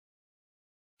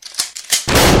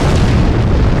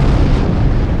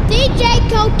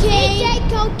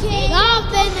Love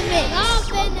in the mix.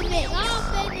 Love in the mix.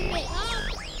 Love in the mix.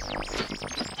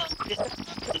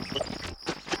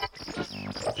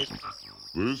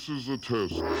 This is a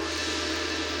test.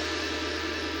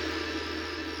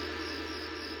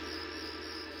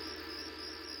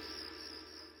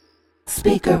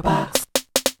 Speaker box.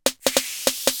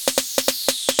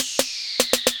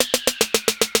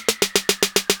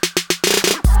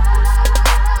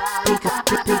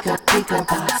 Speaker box. Speaker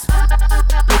box.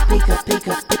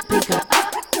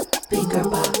 Speaker box. Speaker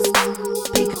box.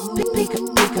 Speaker.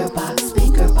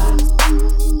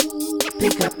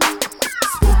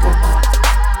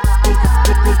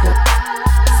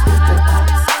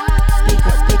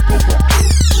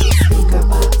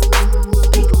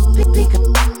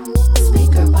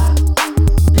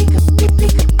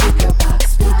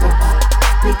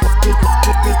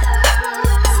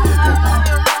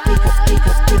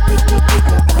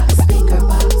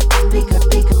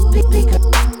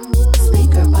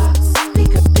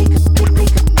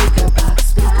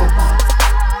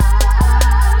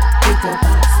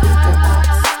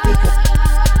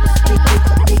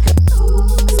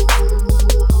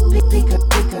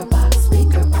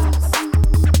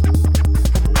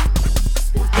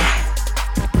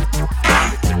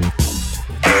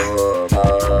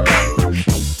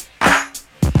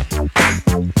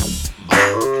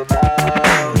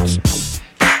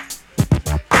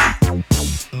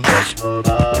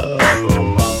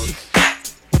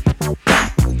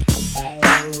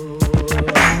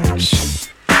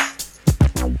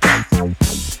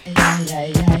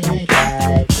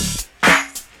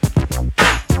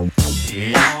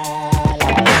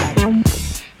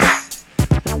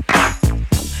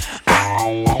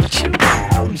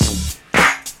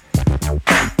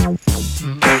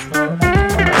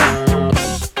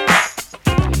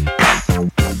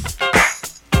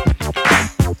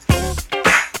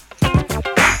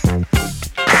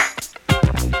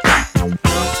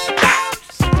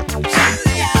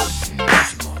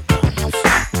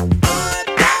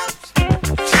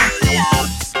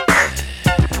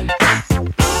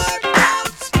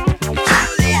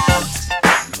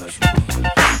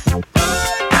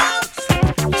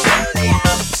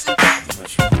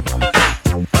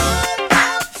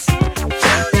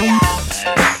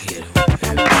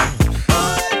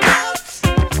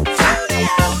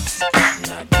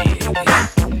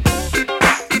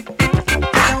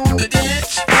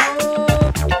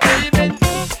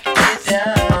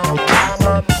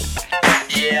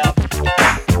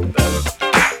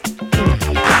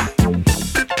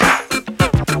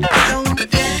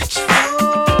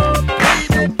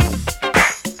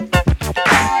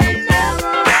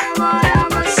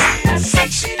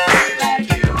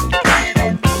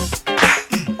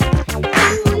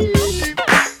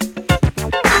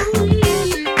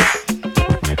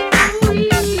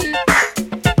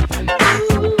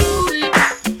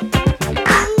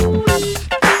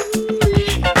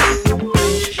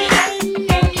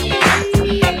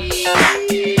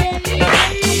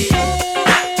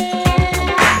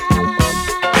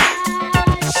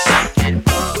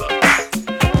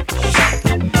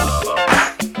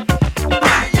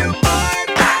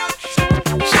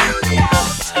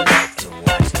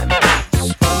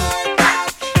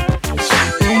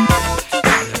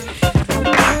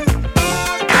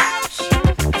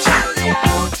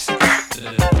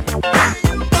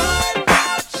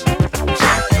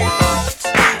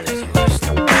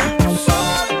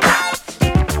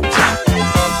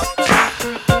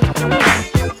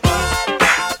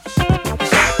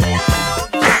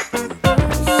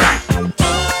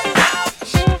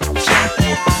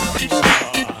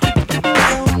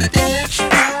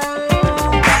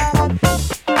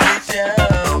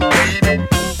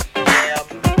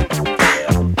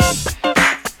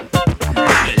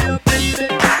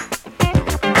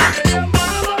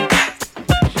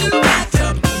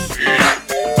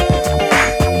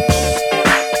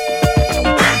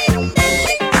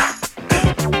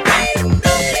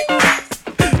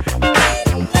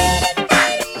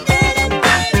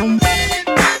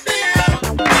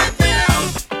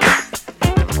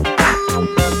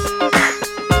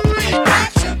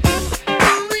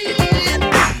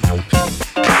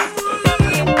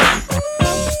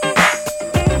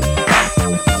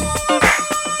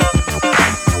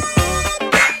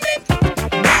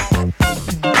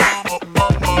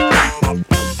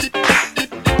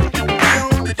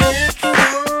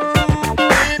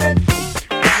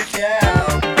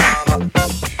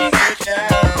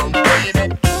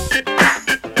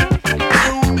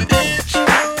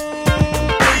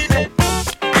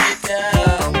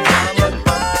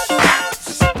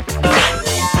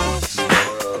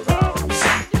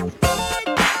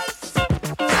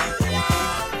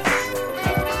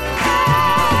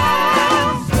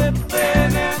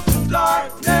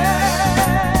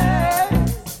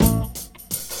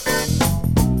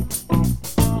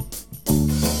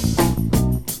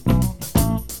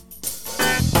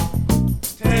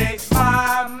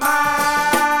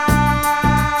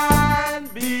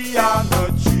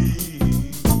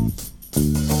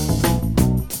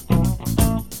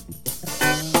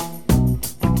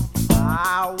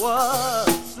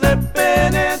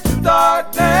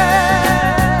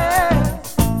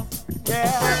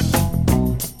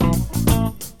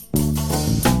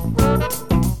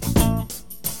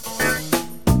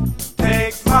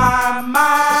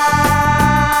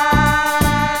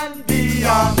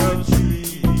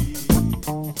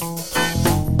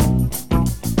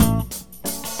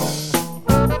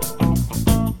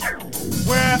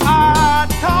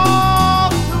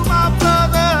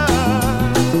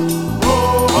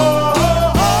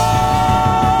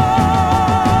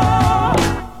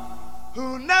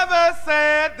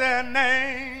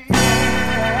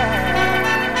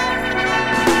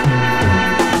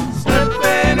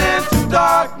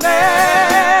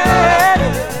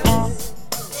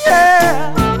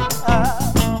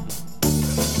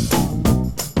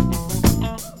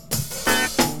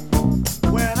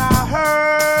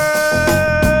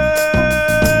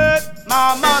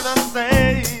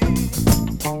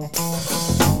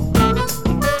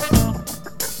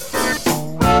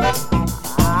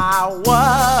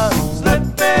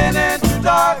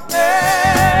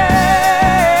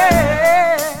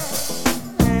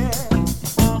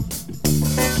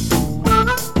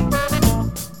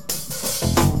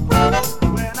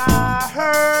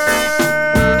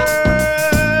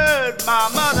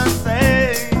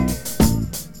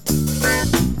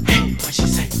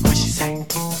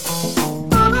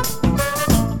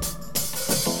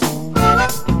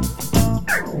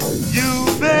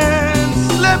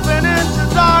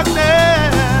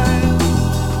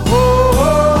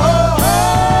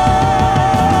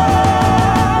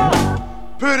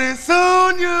 Pretty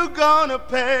soon you're gonna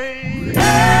pay.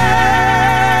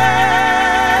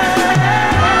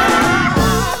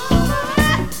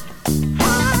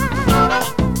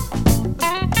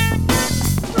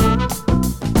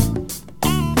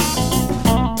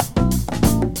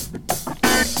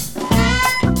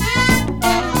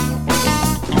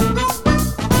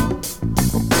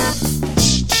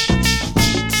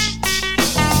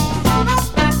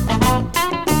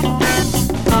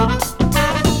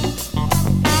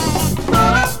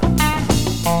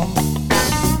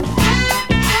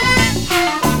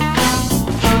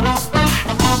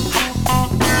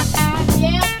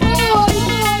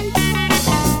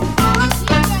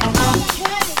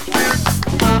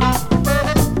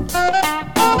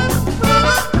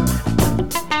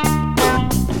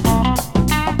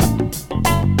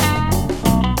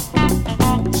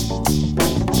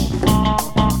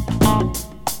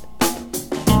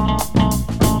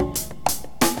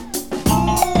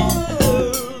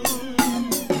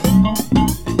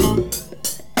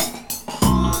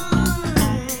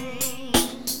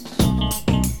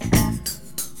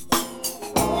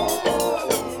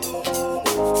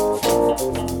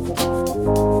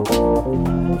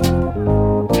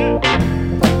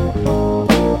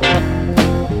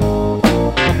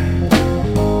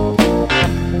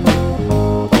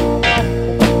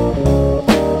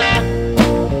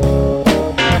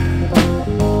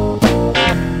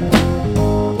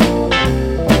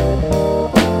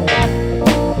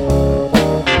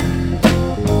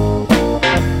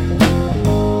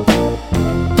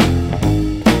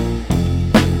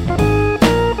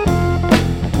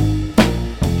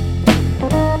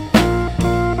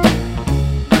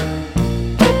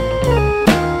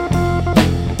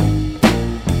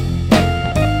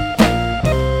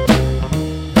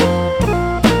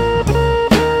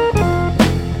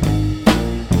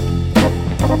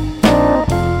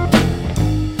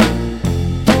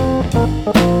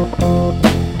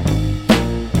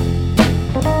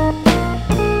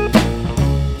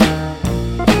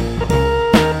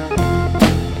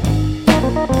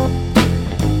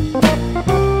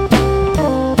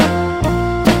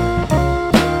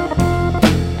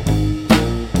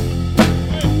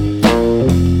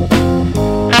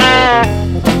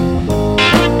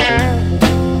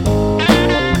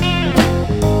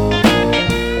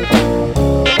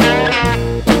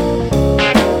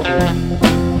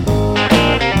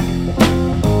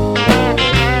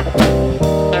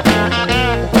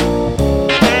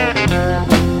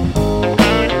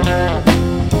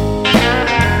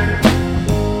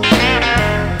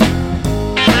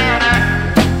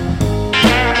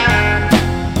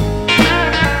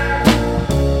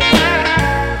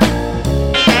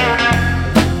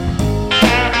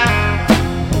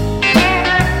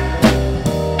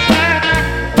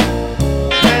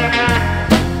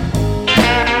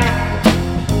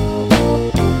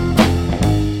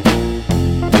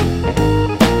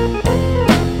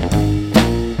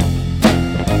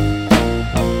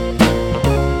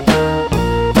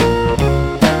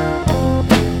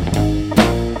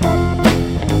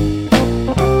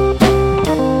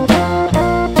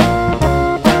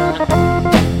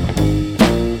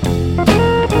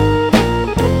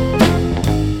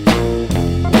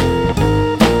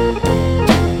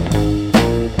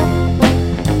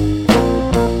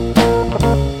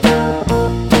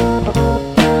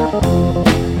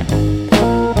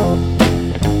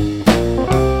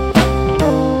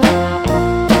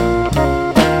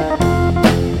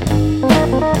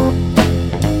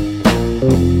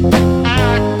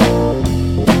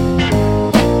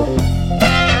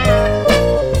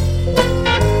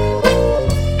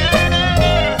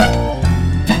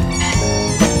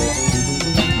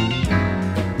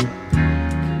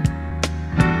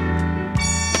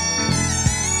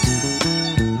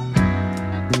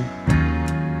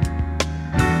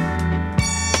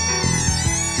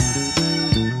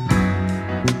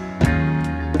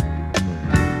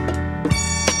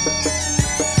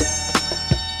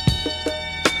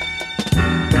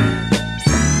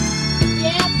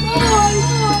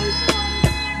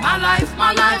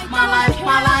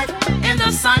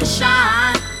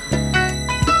 sunshine.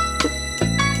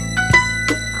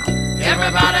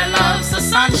 Everybody loves the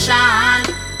sunshine.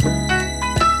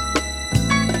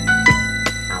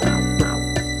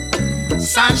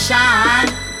 Sunshine.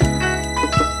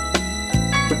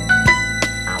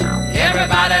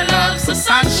 Everybody loves the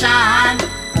sunshine.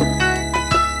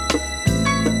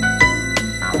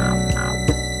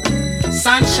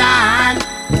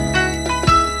 Sunshine.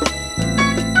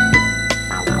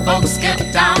 Folks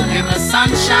get down in the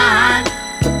sunshine.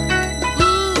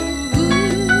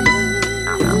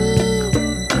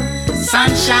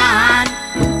 Sunshine.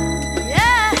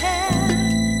 Yeah.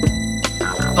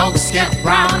 Folks get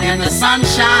brown in the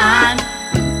sunshine.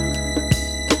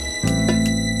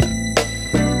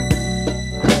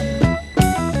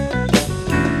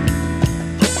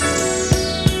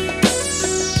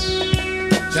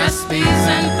 Just bees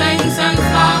and things and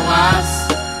flowers.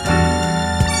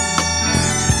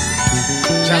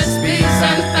 Just bees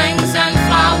and things and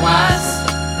flowers.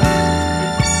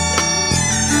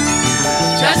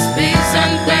 Just bees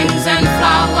and things and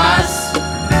flowers.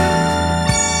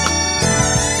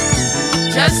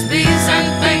 Just bees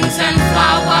and things and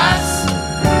flowers.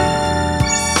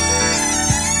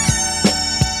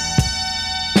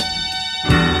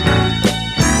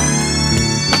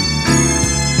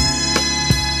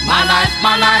 My life,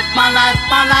 my life, my life,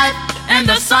 my life in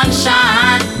the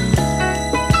sunshine.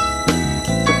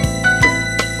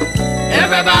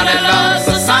 Everybody loves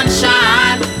the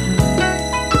sunshine.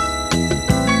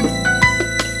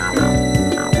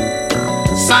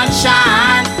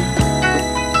 Sunshine.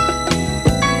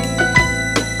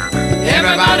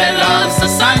 Everybody loves the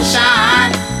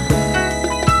sunshine.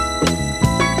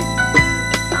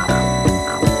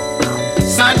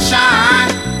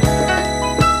 Sunshine.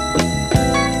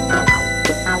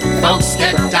 Folks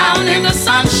get down in the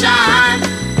sunshine.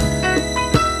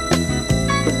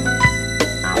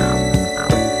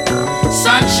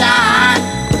 Sunshine.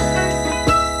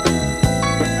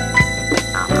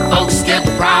 Folks get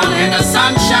brown in the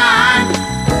sunshine.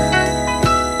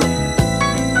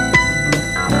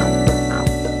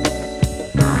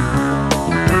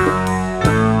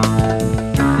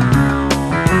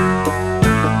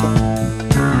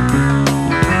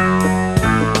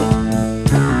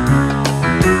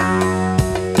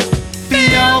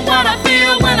 Feel what I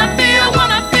feel when I feel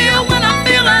what I feel when I'm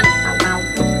feeling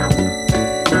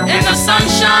in the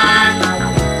sunshine.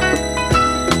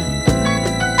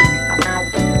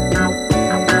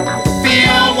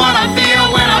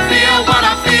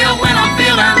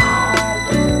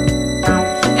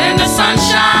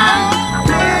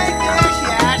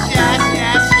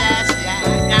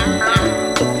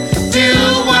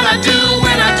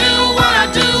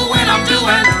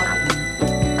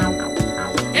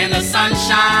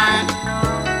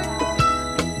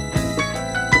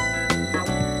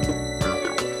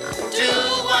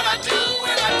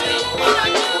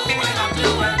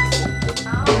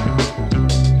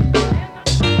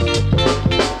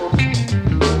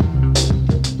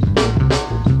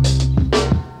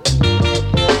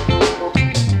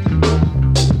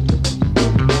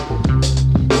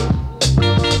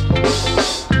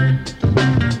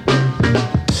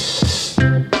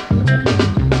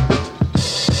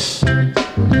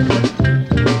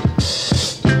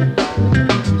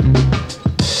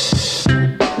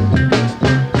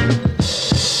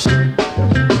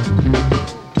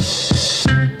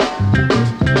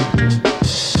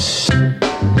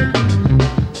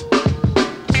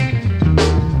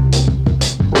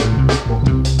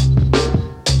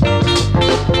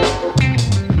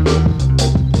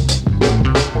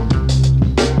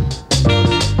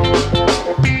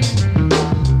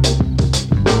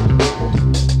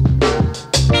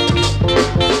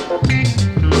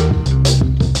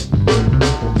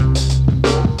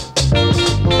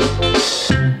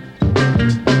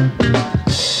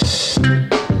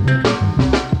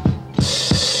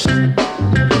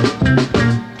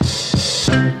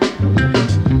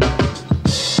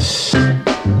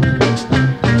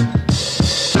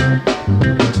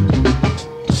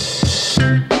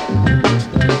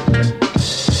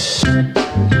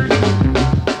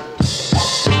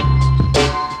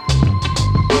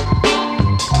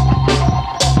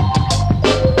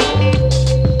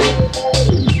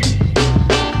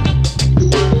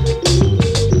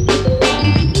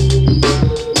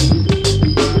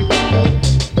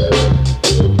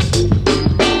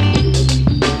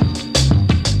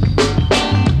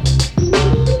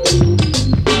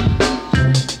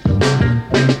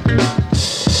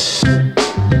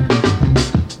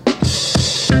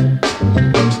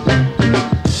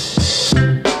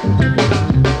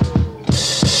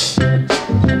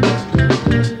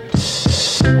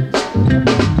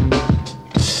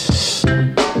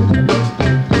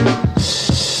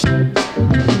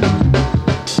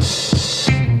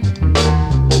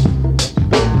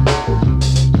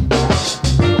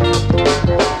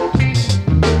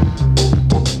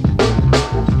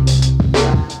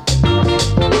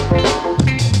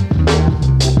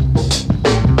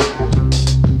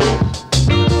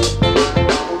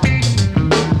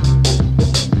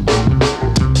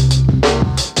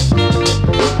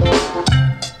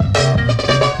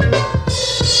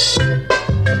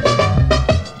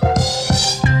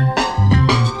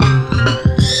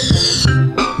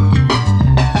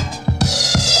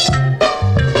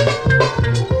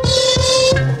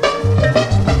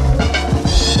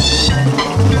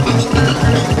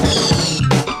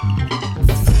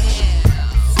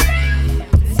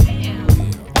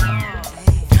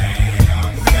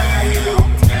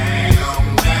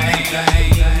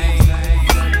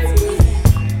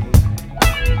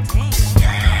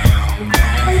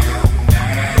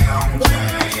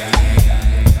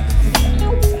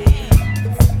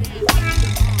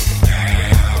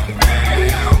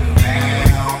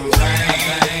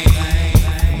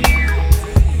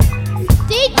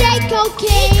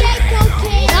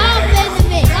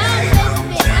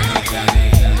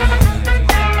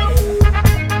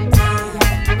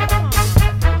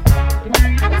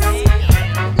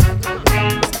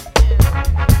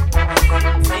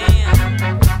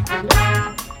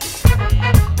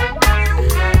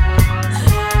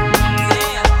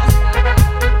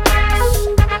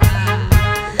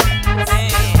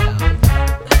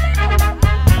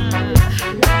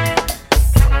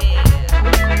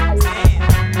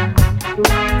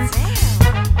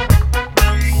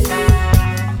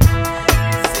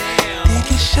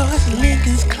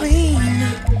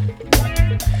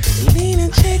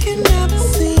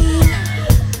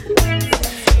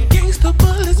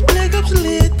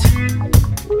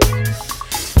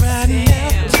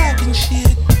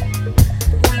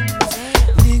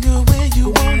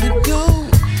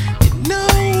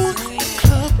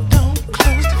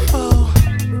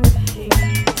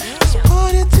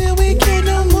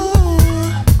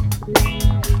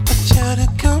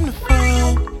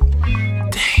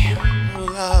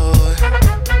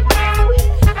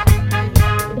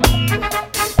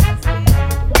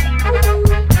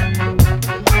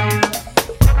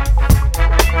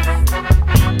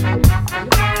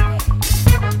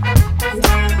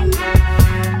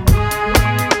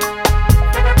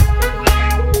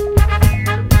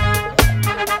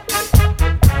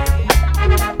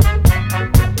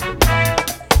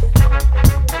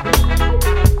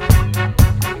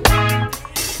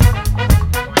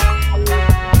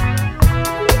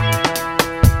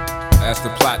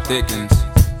 thickens.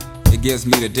 It gives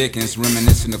me the Dickens,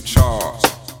 reminiscent of Charles.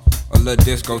 A little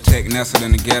discotheque nestled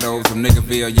in the ghettos of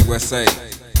Niggerville, USA,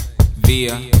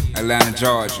 via Atlanta,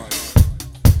 Georgia.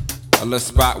 A little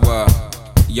spot where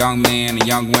young men and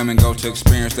young women go to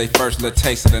experience their first little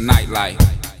taste of the nightlife.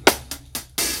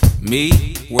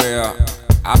 Me? Well,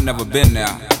 I've never been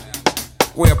there.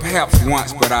 Well, perhaps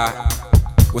once, but I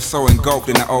was so engulfed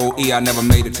in the old E I never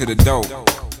made it to the door.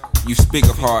 You speak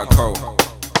of hardcore,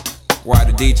 while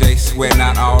the DJ sweating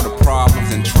out all the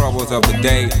problems and troubles of the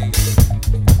day,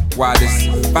 while this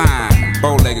fine,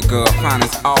 bow-legged girl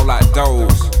finds all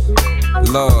outdoors,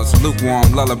 loves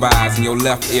lukewarm lullabies in your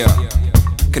left ear,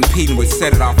 competing with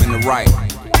Set It Off in the right.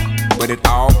 But it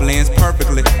all blends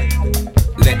perfectly.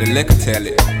 Let the liquor tell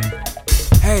it.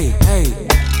 Hey,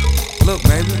 look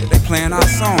baby, they playing our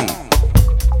song.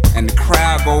 And the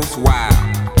crowd goes wild,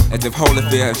 as if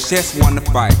Holyfield has just won the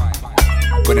fight.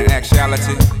 But in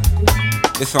actuality,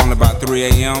 it's only about 3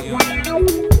 a.m.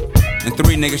 and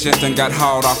 3 niggas just done got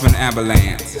hauled off in an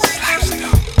ambulance. 2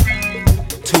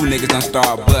 niggas done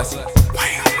started busting.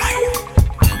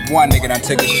 1 nigga done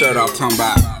took his shirt off, talking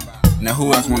about, now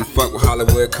who else wanna fuck with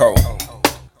Hollywood Cole?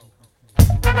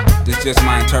 This just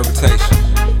my interpretation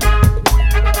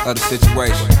of the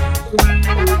situation.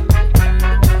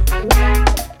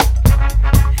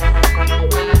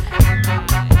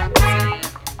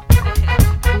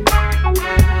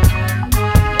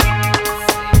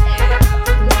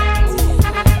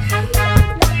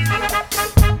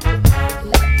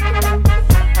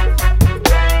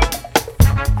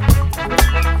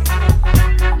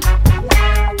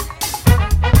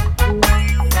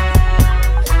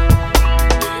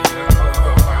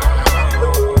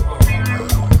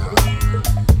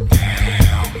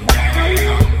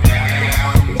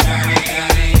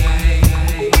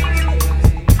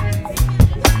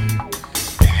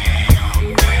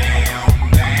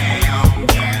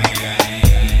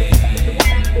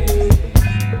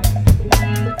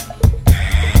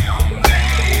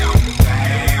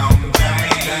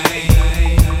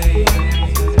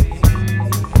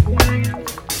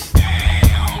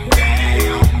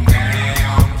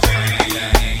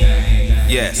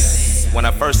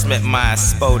 Met my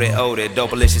spotted, oded,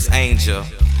 dopalicious angel.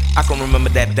 I can remember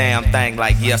that damn thing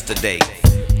like yesterday.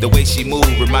 The way she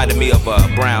moved reminded me of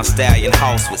a brown stallion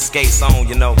horse with skates on,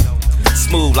 you know.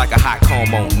 Smooth like a hot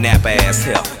comb on nap-ass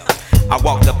hip. I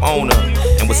walked up on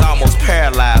her and was almost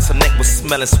paralyzed. Her neck was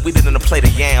smelling sweeter than a plate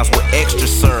of yams with extra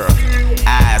syrup.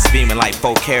 Eyes beaming like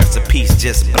 4 carats apiece,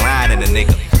 just blinding the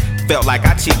nigga. Felt like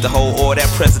I cheaped the whole order that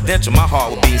presidential. My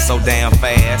heart would beat so damn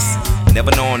fast.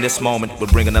 Never knowing this moment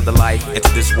would bring another life into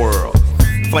this world.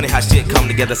 Funny how shit come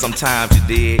together sometimes, you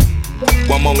dig.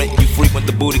 One moment you frequent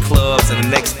the booty clubs, and the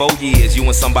next 4 years you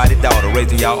and somebody's daughter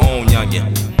raising your own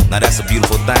youngin'. Now that's a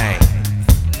beautiful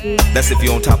thing. That's if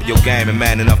you're on top of your game and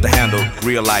man enough to handle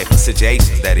real life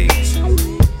situations, that is.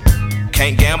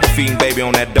 Can't gamble feeding baby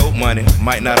on that dope money,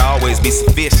 might not always be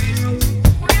sufficient.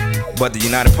 But the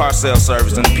United Parcel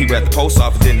Service and the people at the post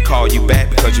office didn't call you back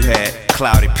because you had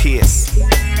cloudy piss.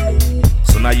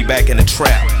 So now you back in the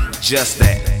trap, just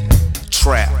that,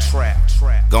 trap.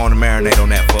 Go on and marinate on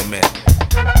that for a minute.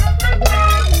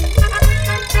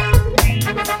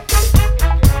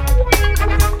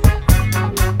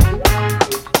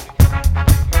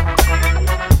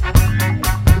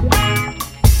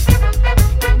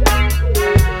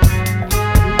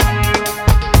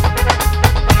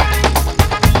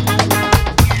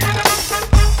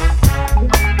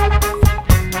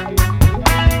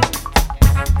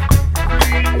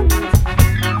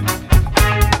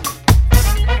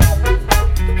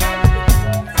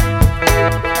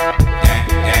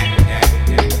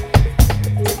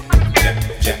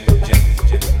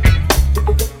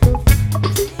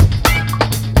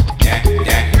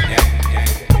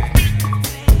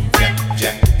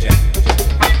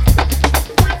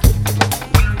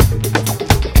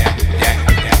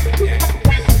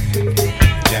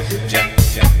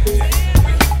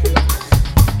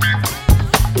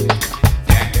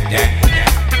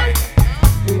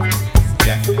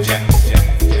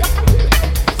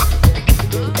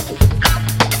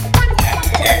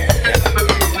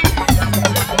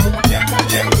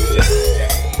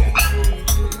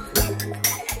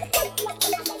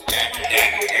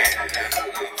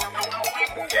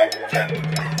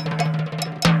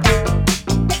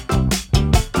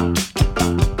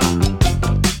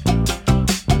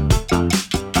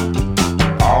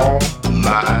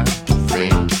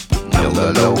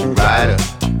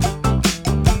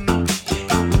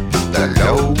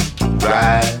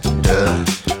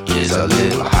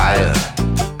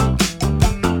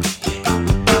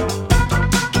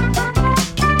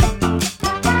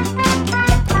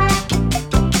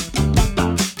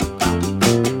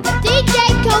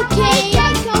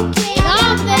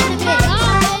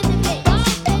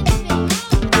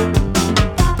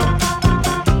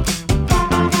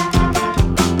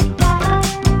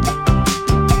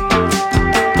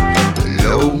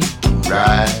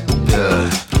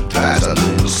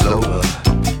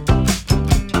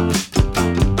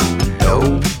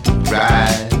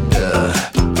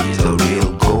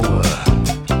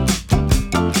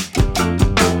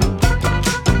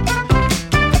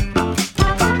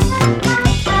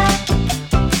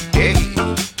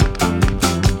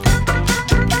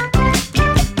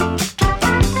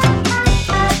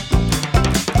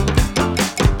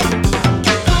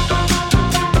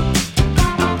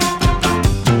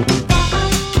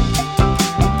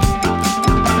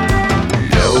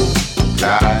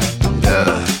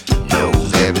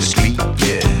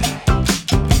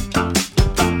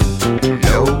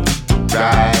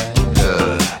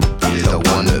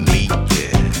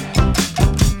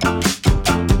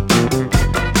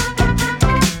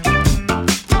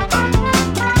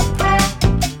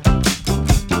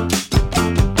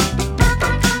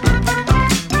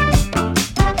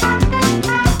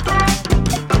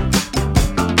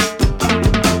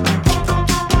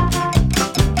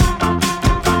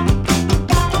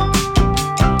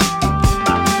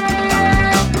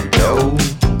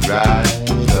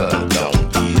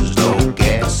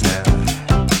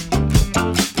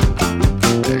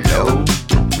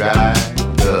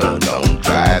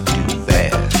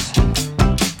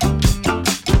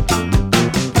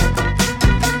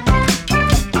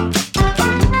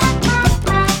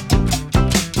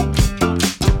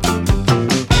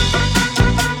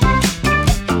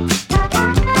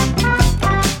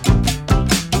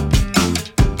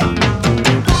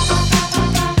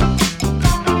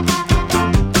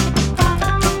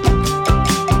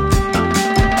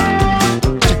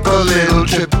 little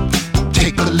trip,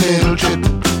 take a little trip,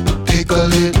 take a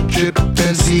little trip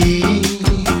and see.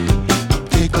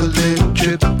 Take a little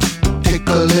trip, take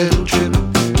a little trip,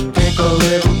 take a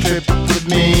little trip with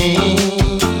me.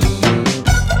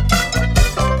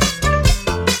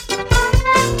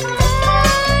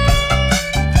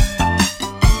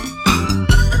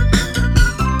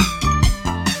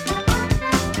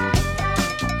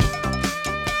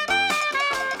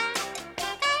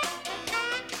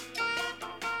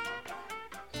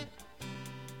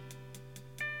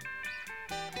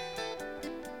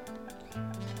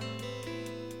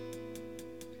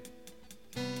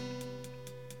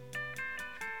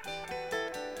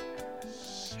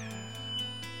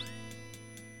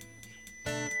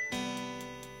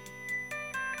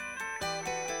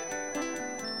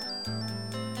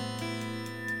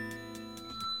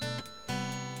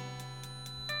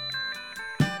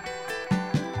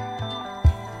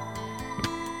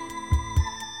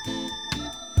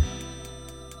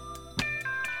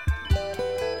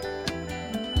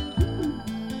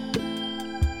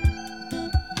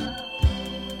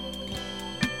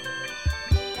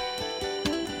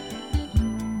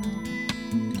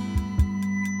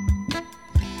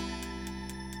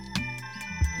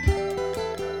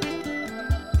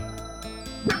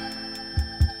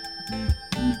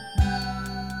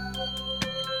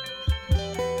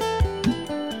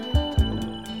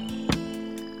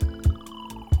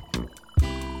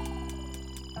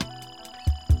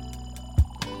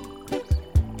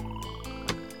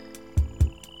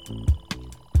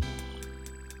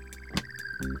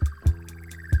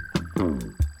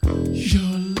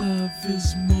 Your love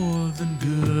is more than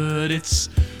good. It's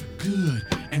good,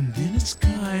 and then it's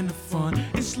kind of fun.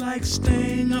 It's like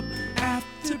staying up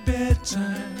after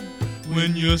bedtime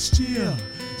when you're still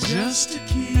just a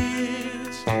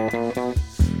kid.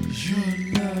 Your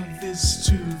love is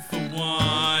 2 for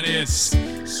 1. It's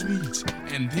sweet,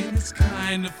 and then it's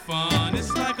kind of fun.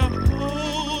 It's like a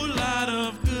whole lot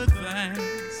of good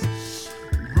things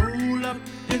roll up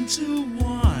into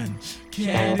one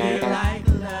candy like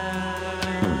love.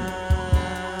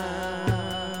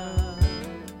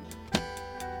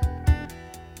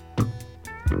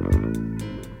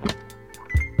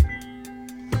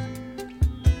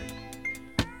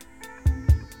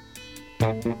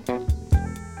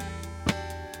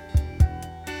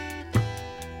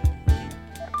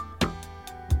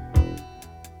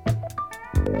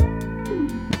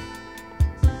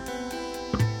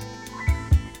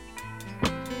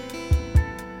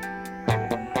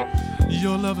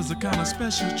 Your love is a kind of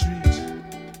special treat,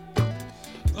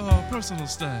 a personal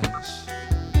stash.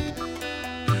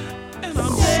 And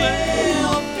I'm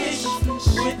selfish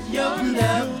with your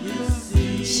love, you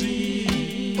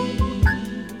see.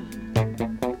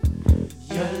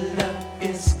 Your love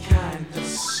is kind of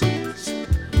sweet,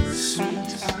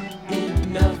 sweet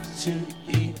enough to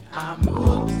eat. I'm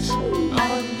hooked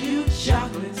on you,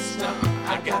 chocolate stuff.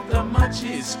 I got the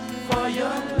munchies for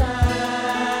your love.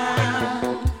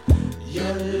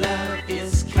 Your love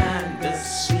is kinda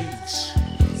sweet,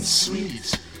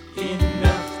 sweet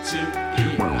enough to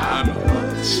eat. I'm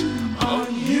hooked on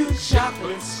you,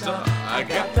 chocolate stuff. I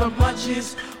got the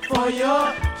munchies for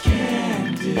your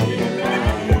candy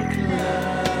like love.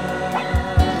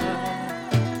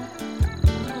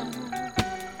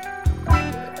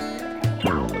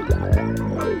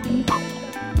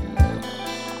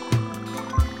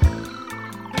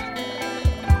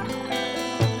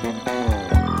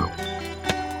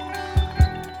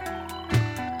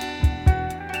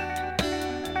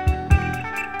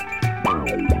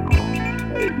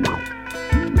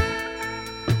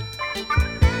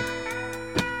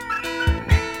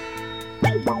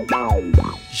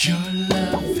 Your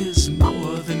love is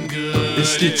more than good.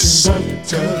 It's good,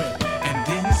 and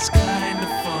then it's kind of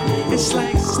fun. It's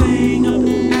like staying up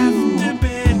after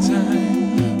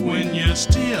bedtime when you're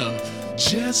still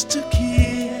just a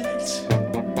kid.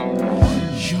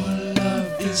 Your love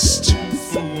is 2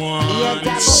 for 1.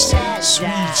 It's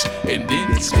sweet, and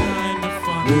then it's kind of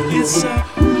fun. It's a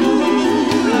whole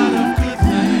lot of good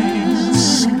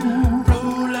things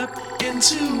roll up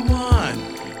into one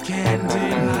candy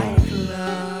like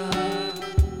love.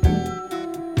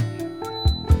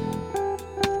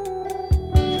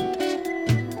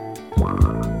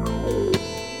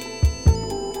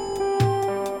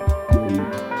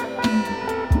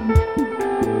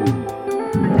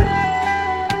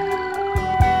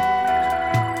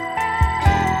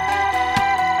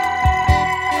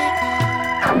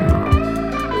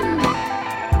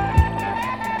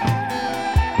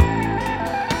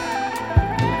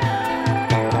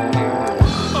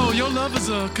 Oh, your love is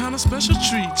a kind of special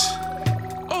treat.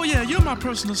 Oh yeah, you're my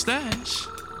personal stash.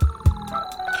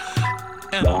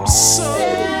 And I'm so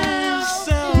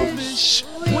selfish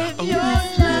with your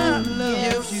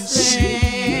love, you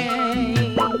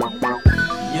see.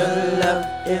 Your love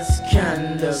is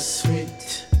kinda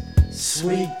sweet,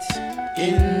 sweet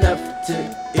enough to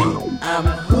eat. I'm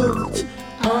hooked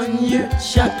on your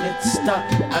chocolate star.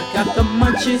 I got the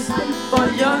munchies for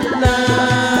your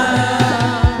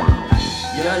love.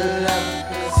 Your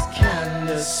love is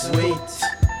kinda sweet,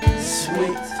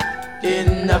 sweet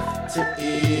enough to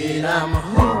eat. I'm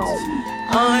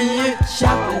hooked on your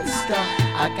chocolate star.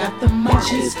 I got the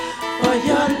munchies for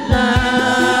your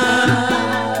love.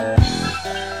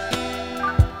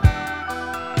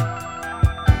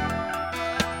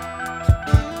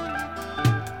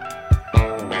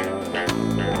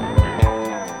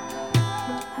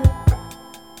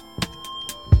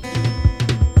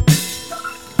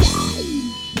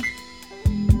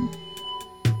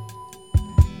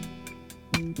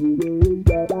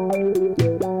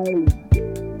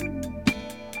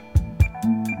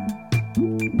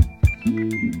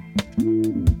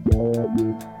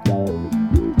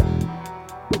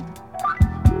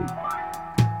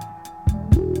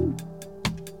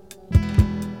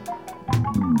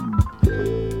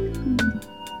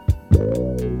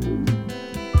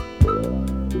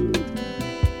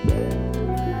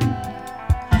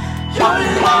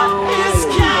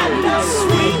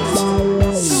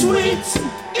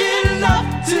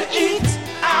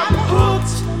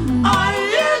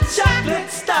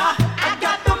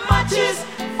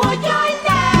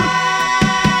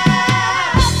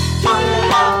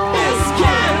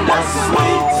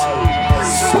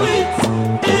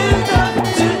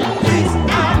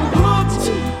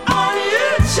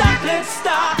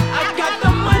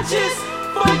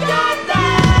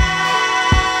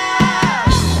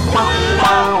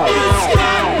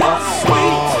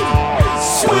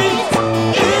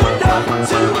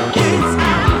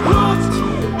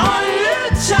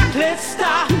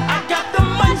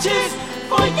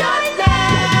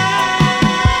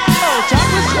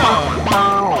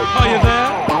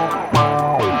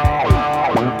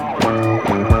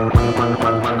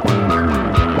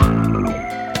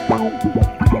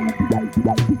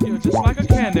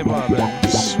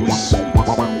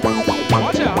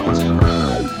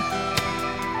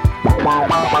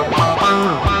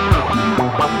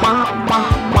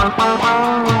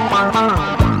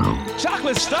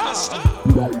 Chocolate star.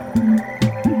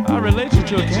 I relate you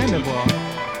to a candy bar,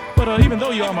 but even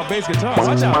though you're on my bass guitar,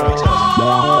 watch out.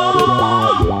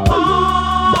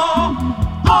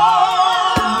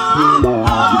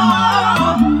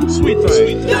 Sweet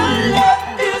thing. Your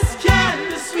love is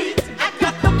kinda sweet. I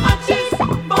got the munchies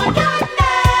for your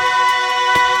love.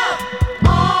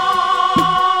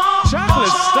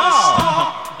 Chocolate star.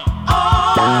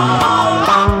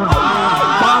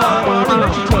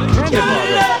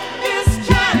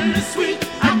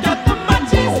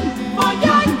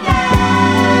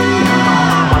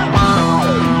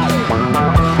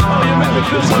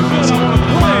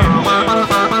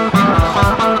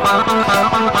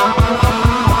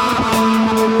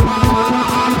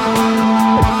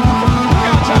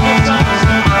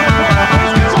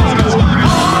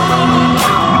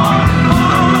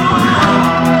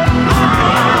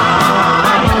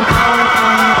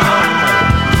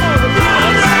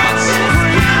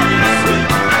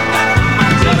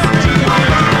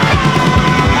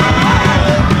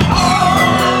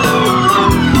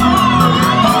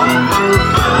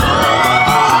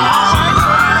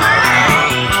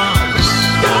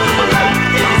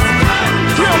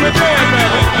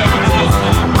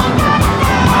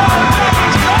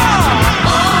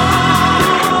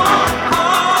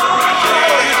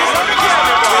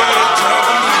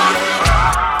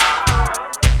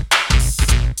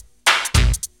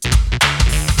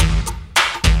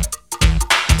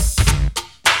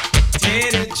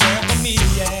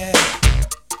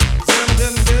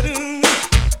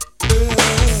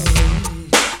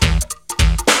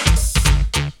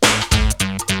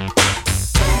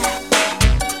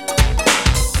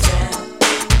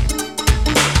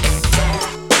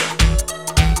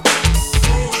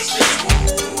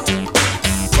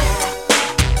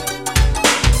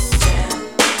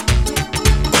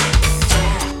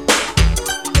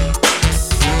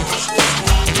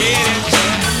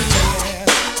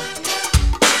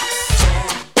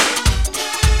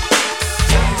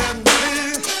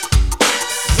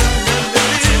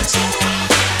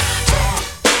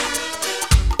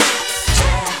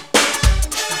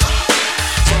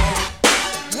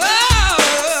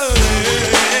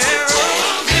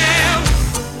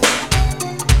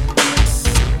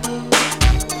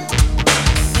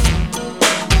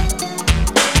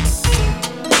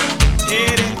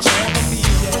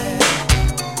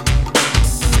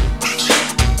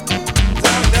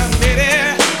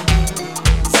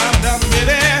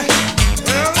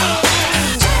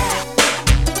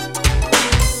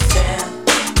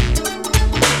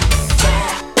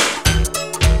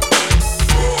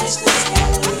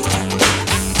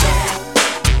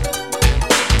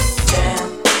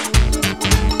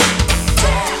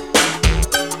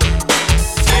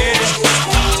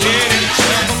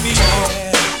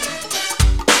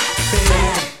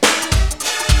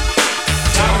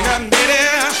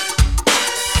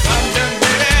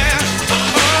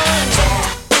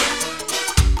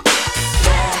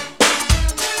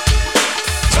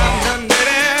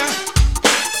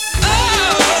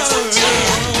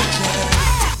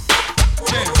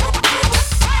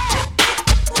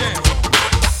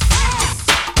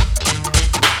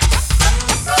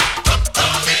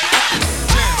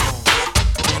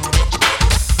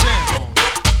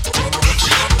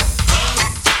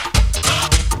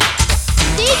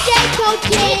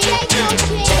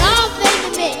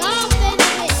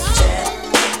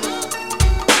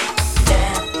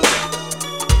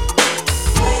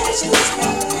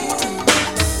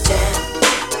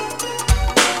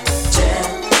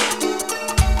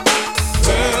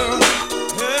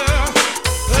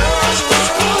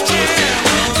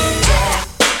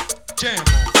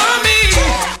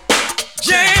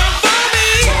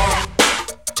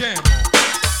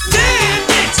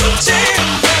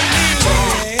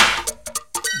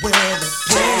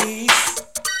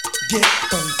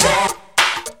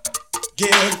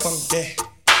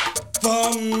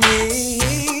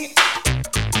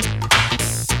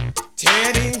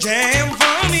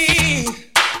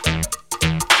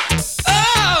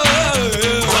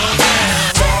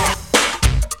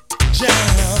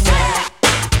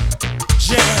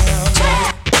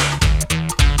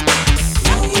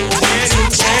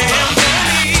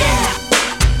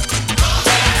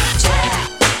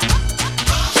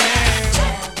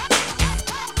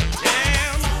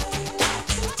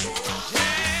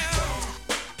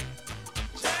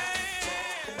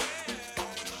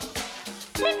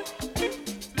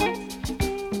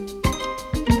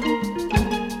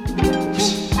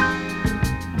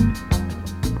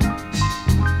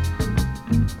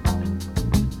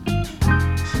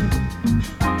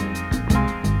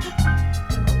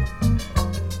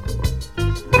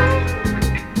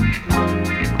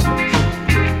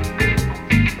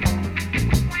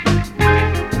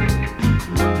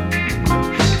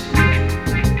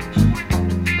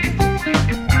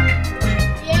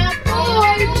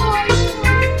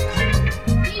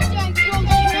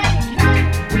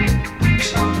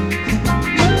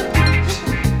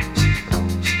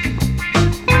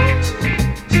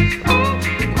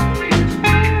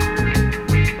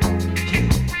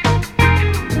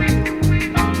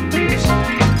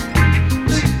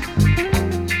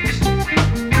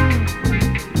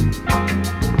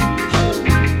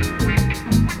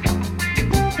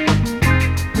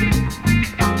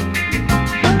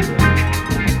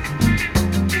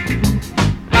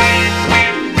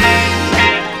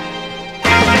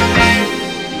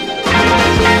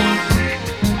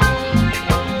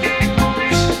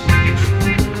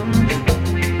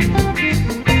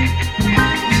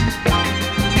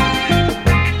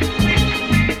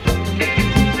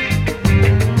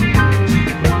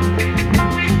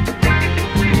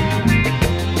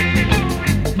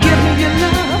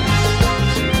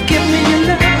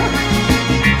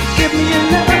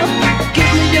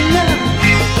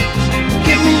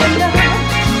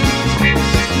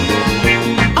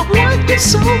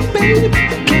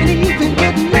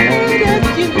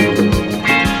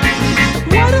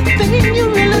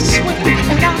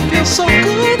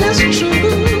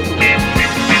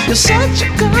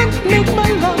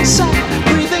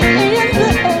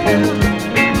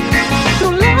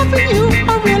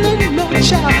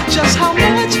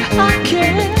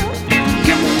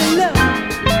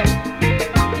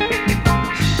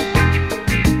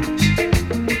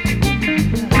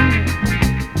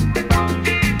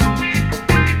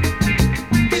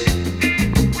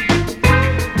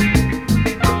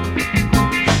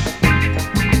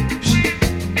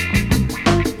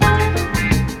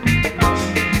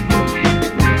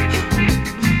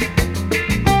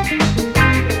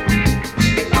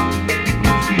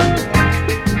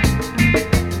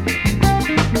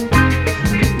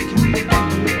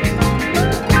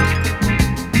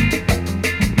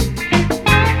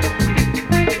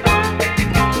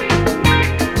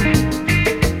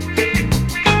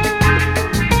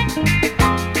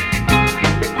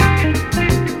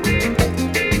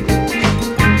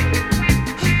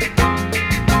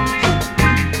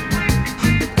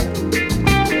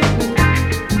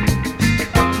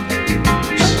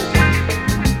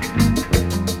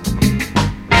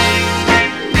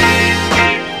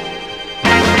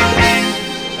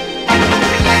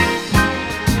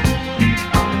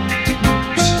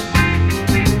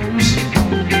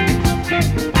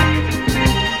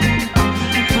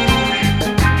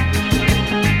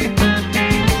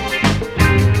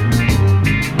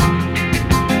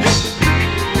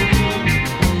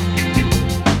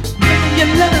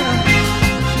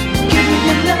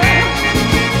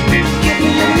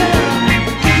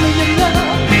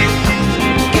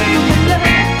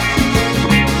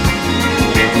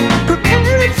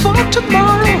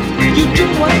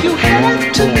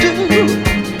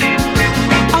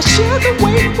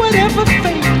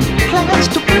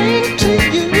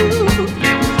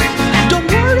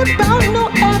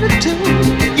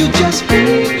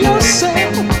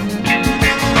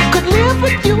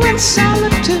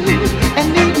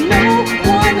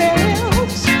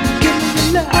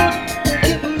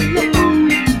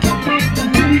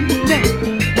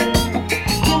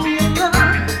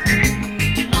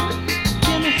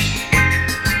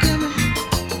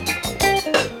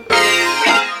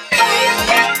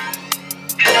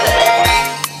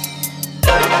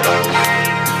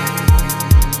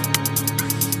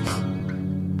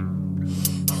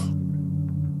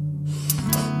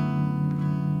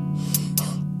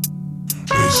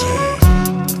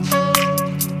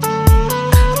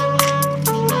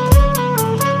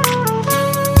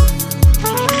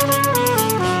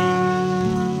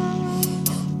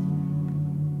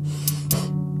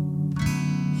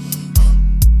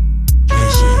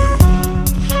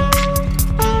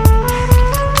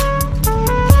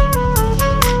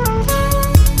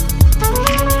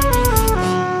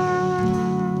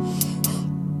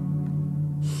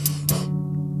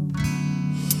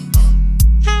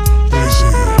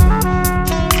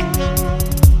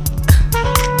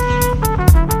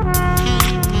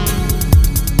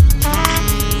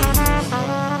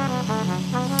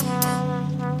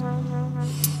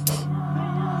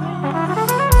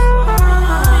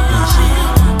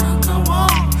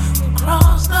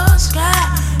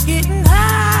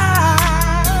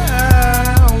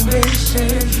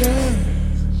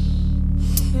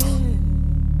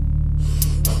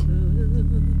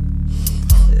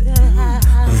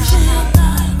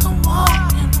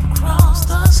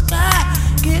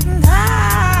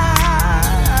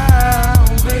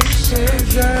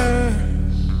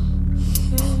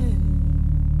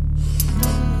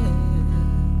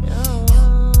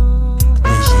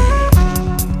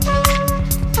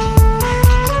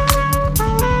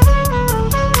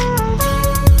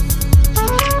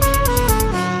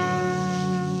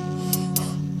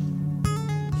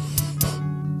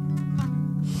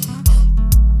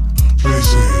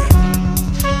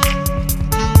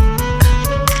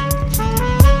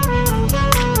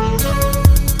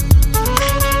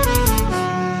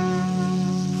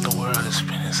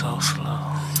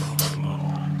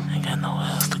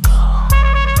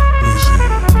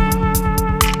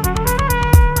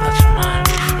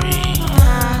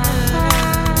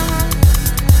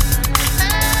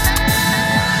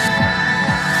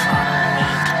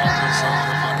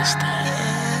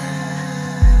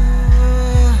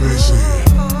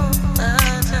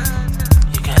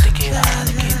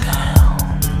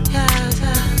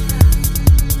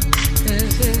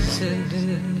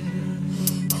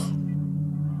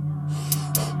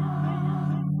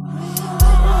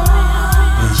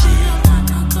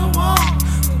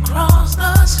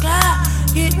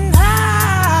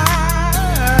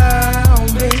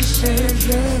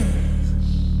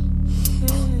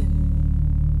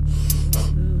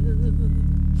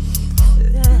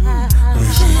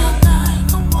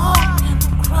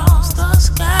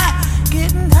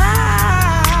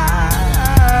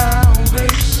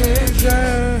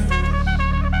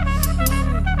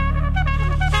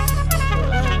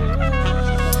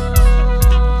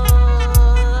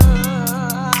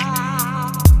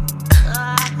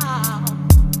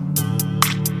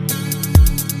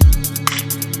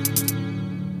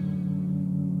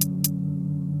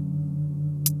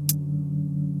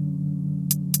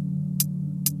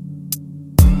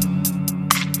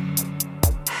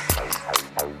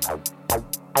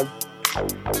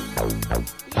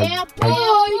 Yeah,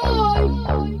 boy.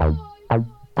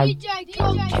 DJ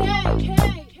Cocaine.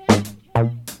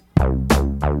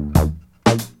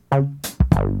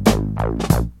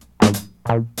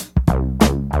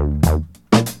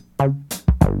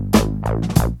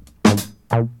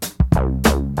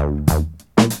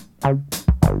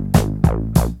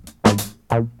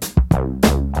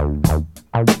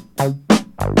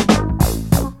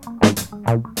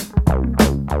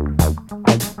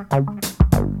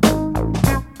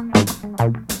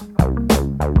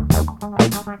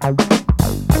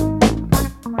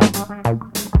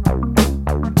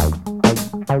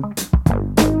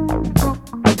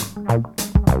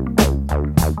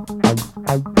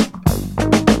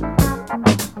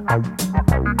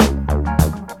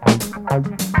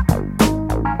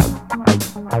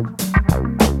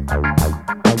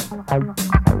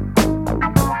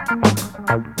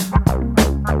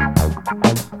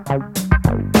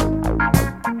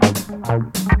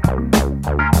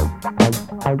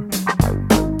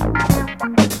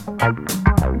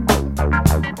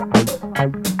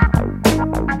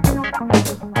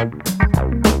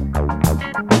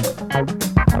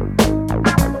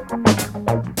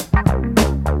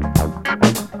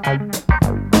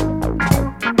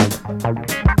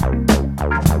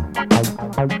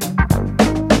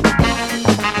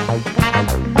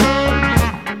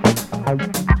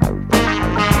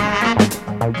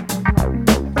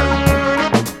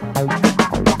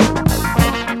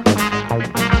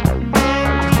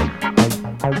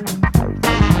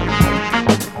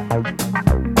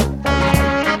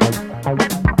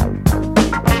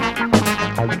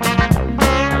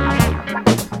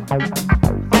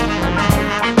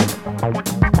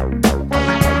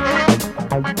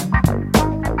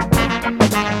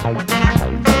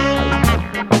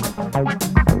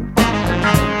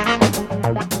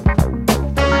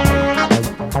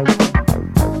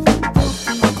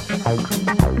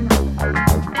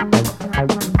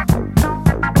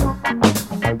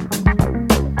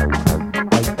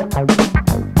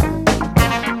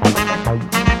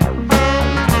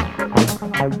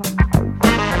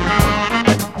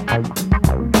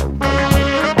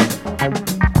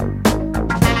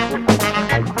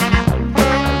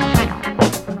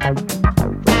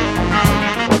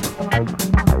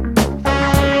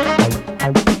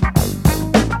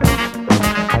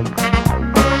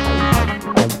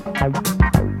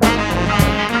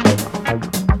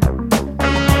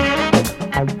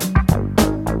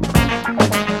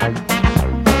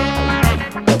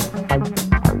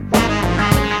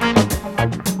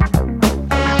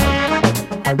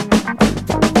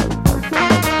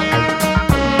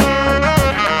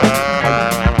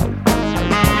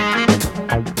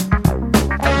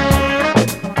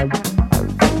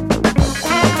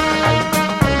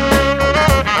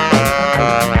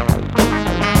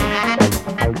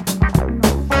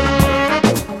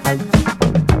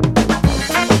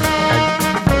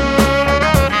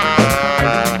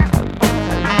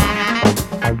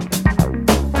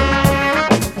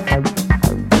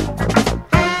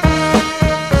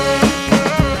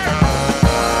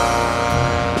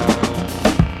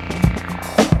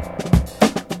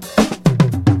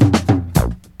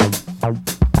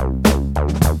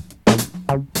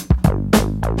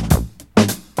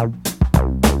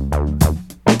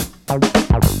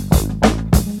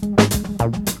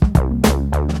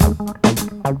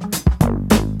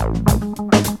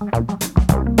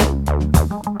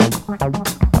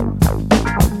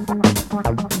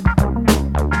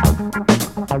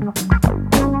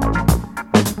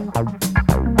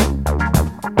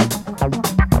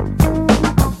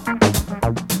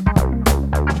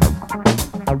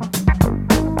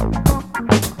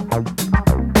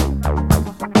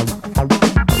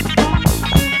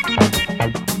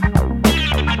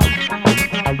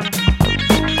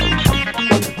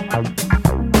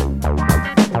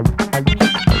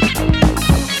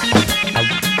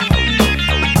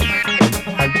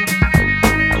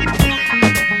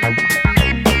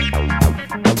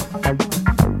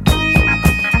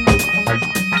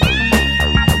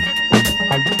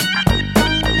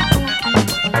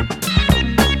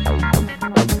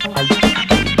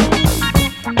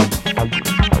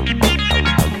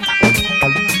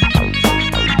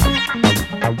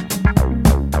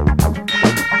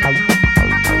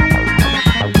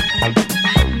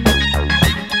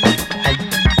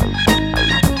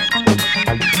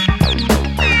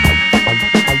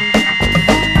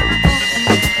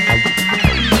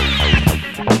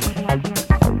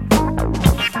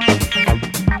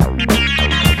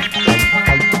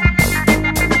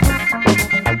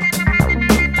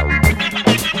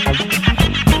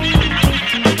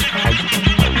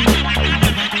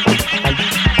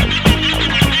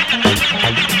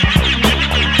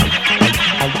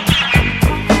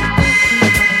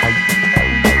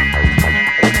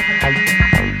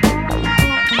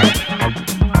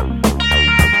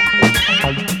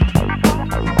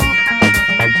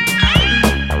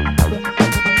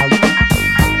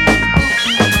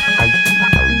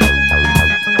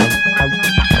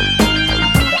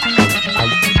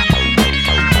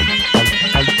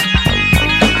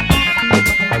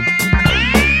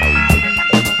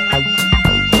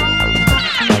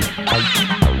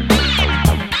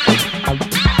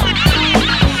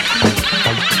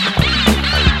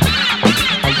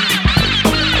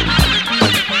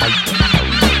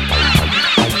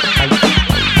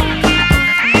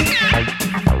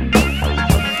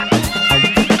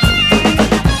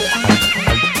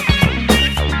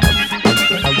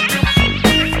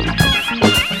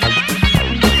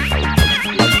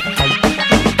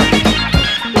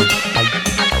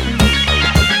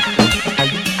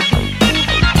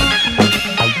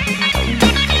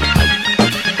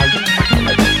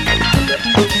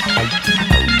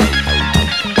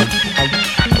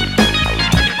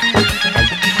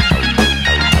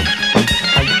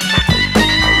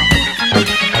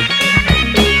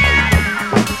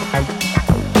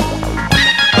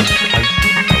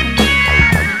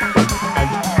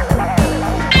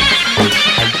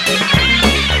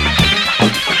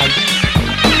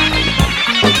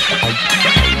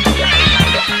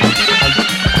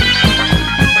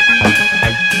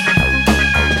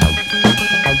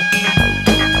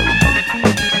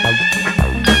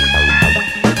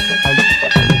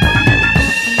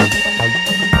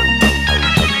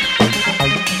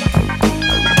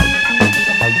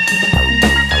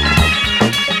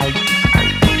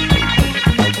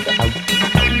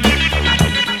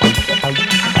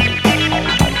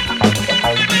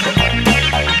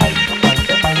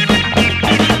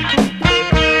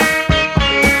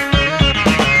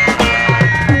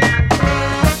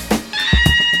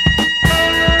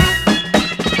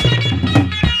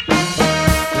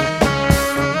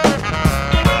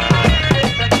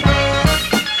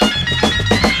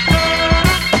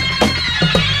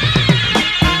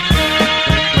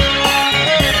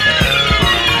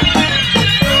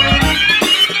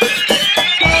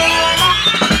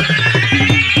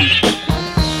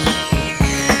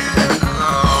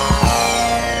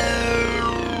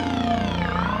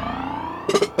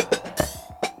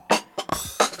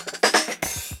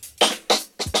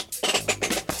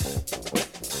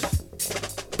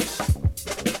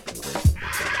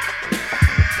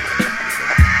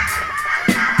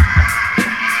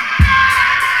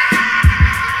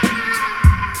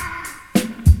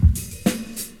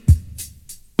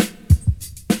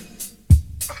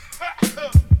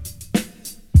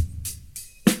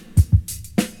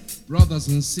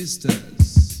 brothers and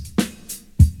sisters,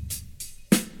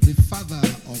 the father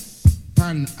of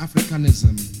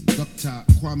Pan-Africanism, Dr.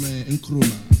 Kwame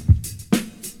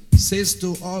Nkrumah, says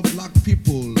to all black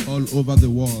people all over the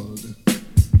world,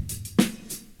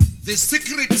 the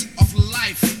secret of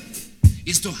life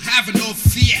is to have no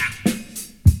fear.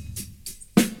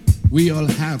 We all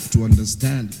have to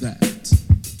understand that.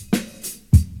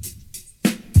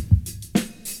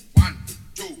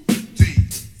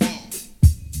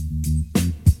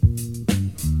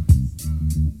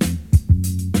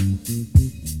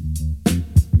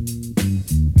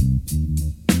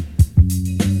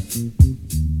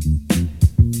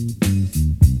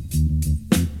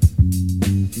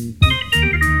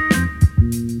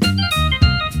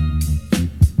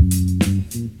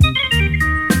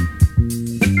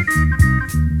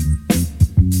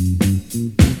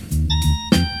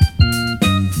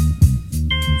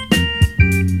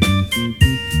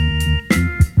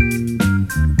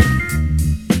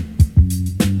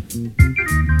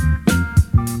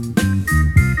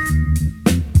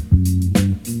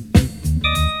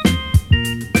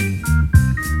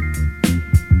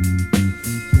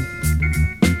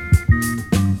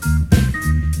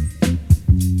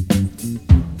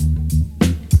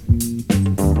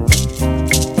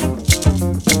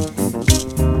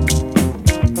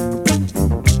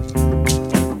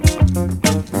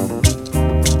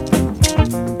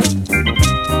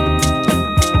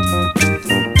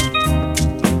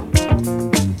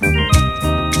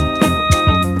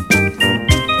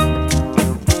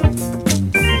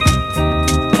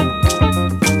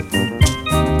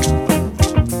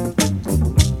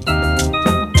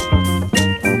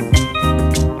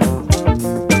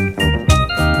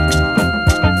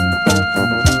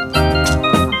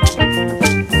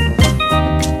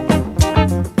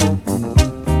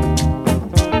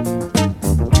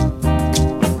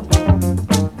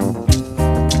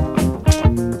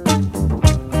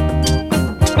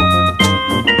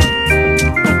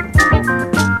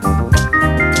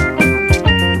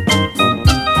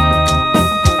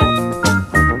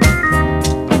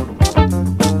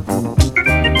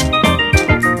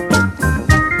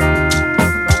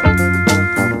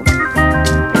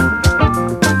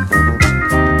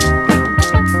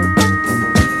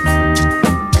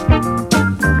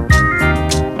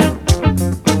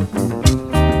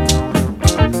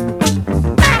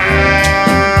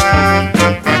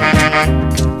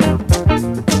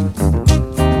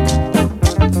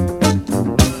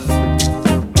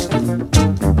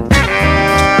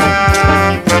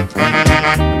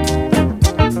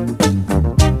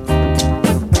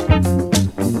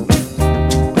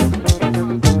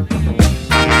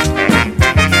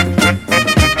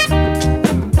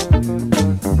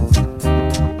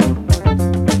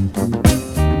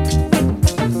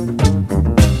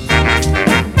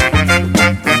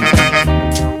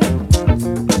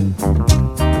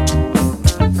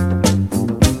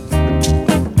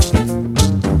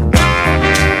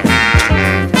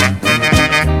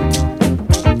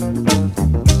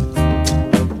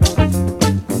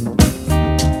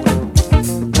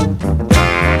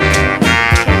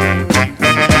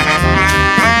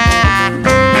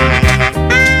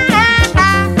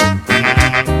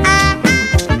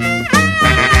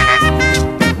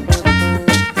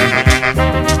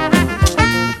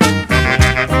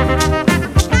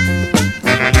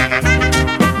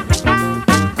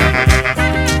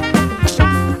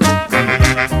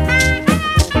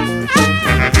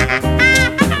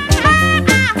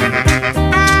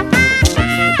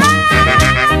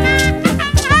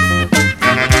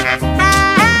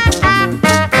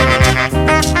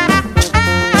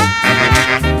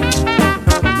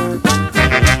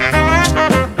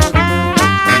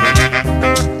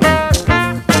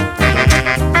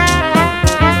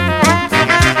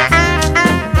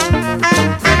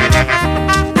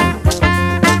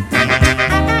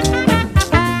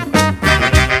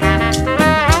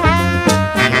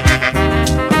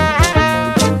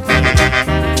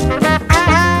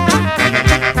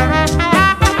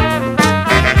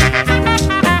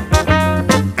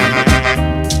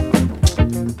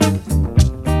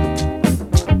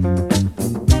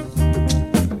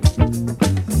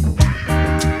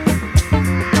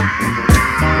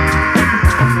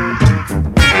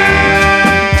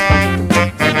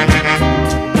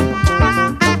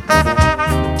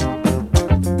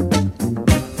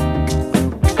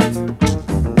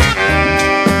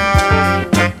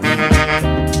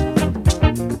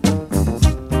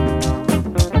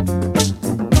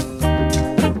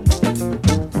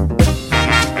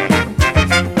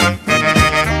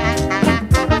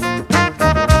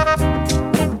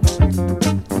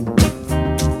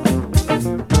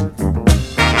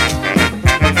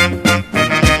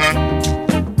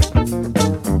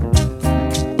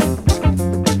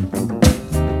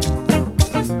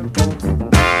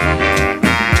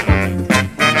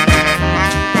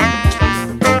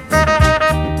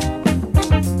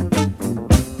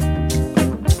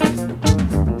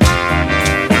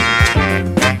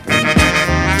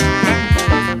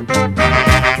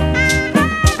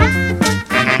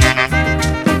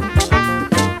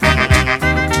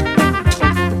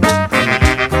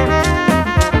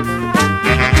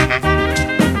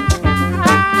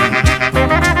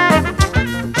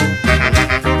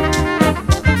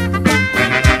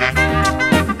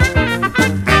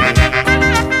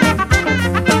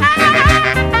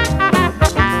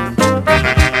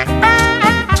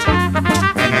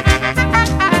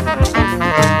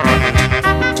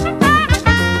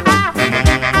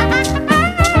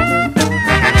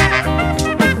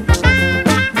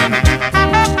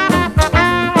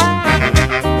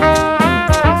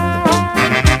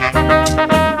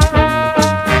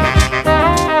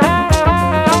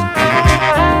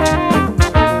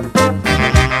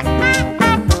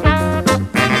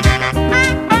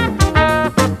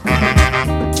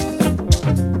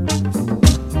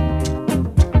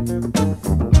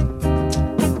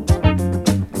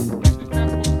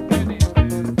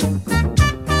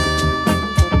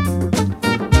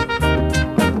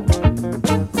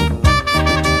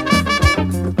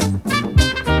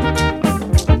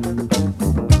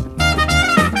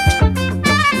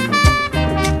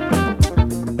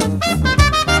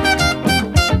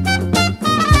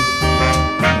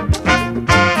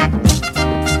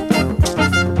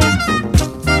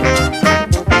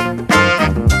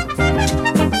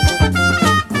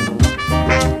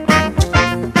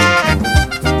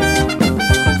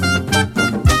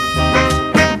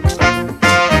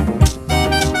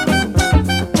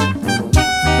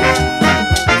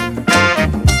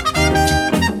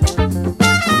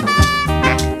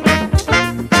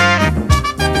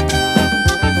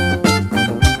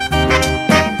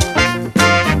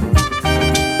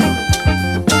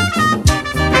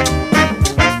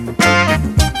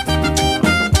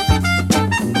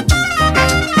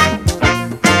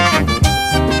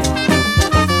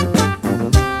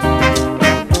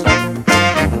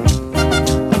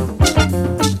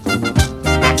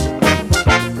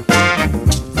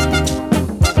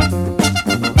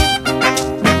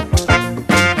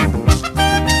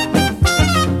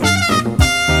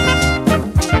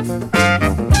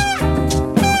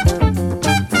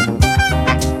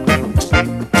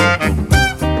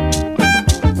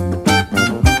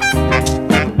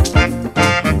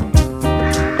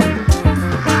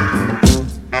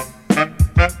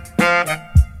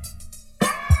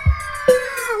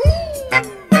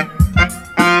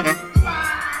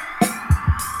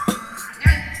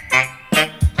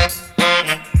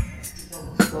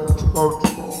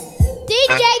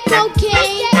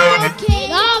 cocaine.